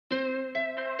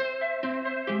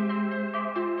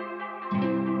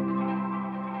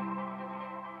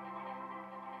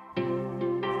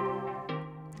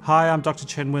Hi, I'm Dr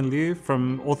Chien-Wen Liew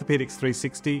from Orthopaedics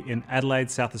 360 in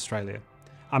Adelaide, South Australia.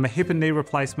 I'm a hip and knee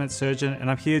replacement surgeon, and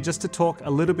I'm here just to talk a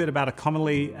little bit about a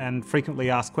commonly and frequently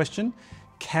asked question: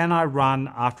 can I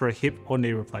run after a hip or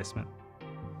knee replacement?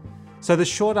 So the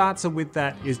short answer with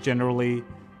that is generally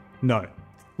no.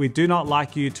 We do not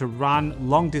like you to run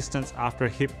long distance after a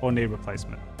hip or knee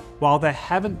replacement. While there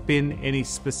haven't been any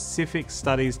specific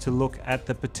studies to look at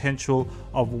the potential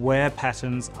of wear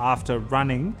patterns after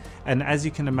running, and as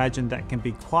you can imagine that can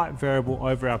be quite variable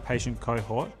over our patient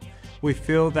cohort, we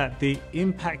feel that the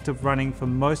impact of running for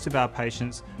most of our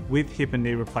patients with hip and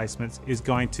knee replacements is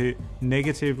going to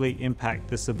negatively impact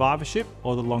the survivorship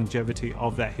or the longevity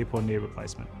of that hip or knee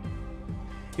replacement.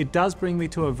 It does bring me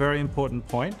to a very important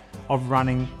point of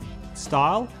running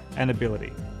style and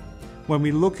ability. When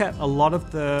we look at a lot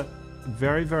of the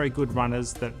very, very good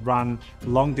runners that run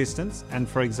long distance, and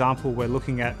for example, we're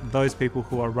looking at those people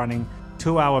who are running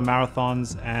 2-hour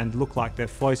marathons and look like they're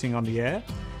floating on the air,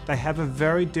 they have a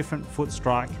very different foot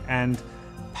strike and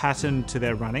pattern to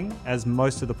their running as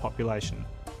most of the population.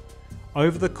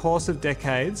 Over the course of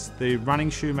decades, the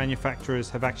running shoe manufacturers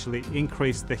have actually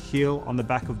increased the heel on the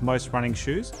back of most running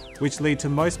shoes, which lead to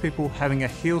most people having a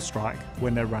heel strike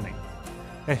when they're running.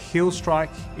 A heel strike,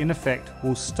 in effect,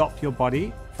 will stop your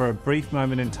body for a brief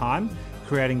moment in time,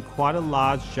 creating quite a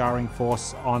large jarring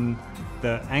force on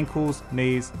the ankles,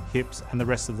 knees, hips, and the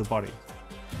rest of the body.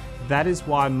 That is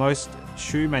why most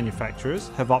shoe manufacturers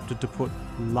have opted to put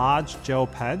large gel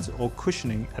pads or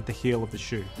cushioning at the heel of the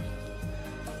shoe.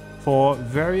 For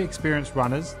very experienced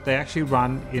runners, they actually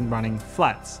run in running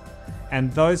flats,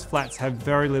 and those flats have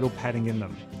very little padding in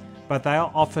them. But they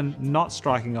are often not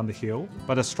striking on the heel,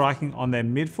 but are striking on their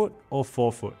midfoot or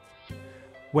forefoot.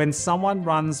 When someone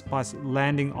runs by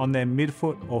landing on their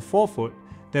midfoot or forefoot,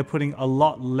 they're putting a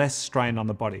lot less strain on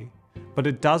the body. But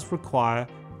it does require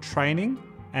training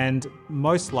and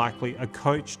most likely a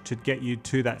coach to get you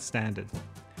to that standard.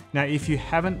 Now, if you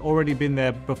haven't already been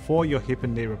there before your hip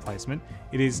and knee replacement,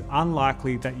 it is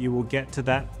unlikely that you will get to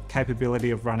that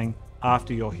capability of running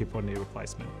after your hip or knee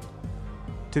replacement.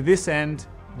 To this end,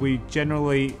 we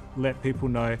generally let people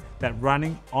know that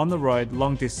running on the road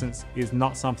long distance is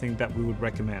not something that we would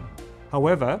recommend.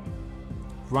 However,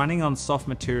 running on soft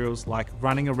materials like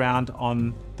running around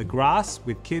on the grass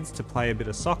with kids to play a bit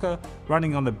of soccer,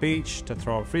 running on the beach to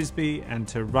throw a frisbee and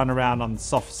to run around on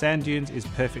soft sand dunes is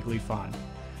perfectly fine.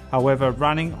 However,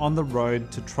 running on the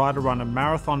road to try to run a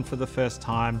marathon for the first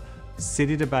time,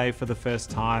 city to bay for the first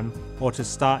time, or to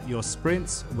start your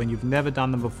sprints when you've never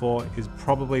done them before is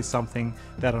probably something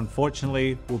that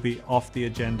unfortunately will be off the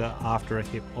agenda after a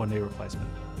hip or knee replacement.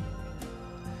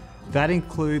 That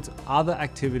includes other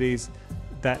activities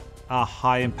that are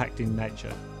high impact in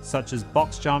nature, such as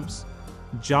box jumps,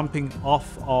 jumping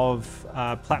off of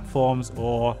platforms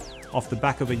or off the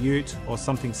back of a ute or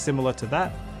something similar to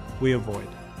that, we avoid.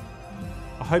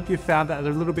 I hope you found that a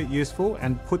little bit useful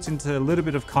and puts into a little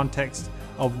bit of context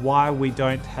of why we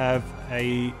don't have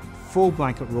a full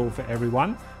blanket rule for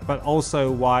everyone, but also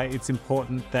why it's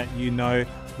important that you know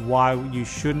why you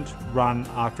shouldn't run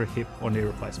after a hip or knee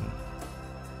replacement.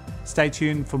 Stay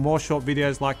tuned for more short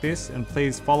videos like this, and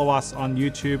please follow us on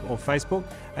YouTube or Facebook,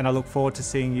 and I look forward to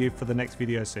seeing you for the next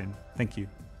video soon. Thank you.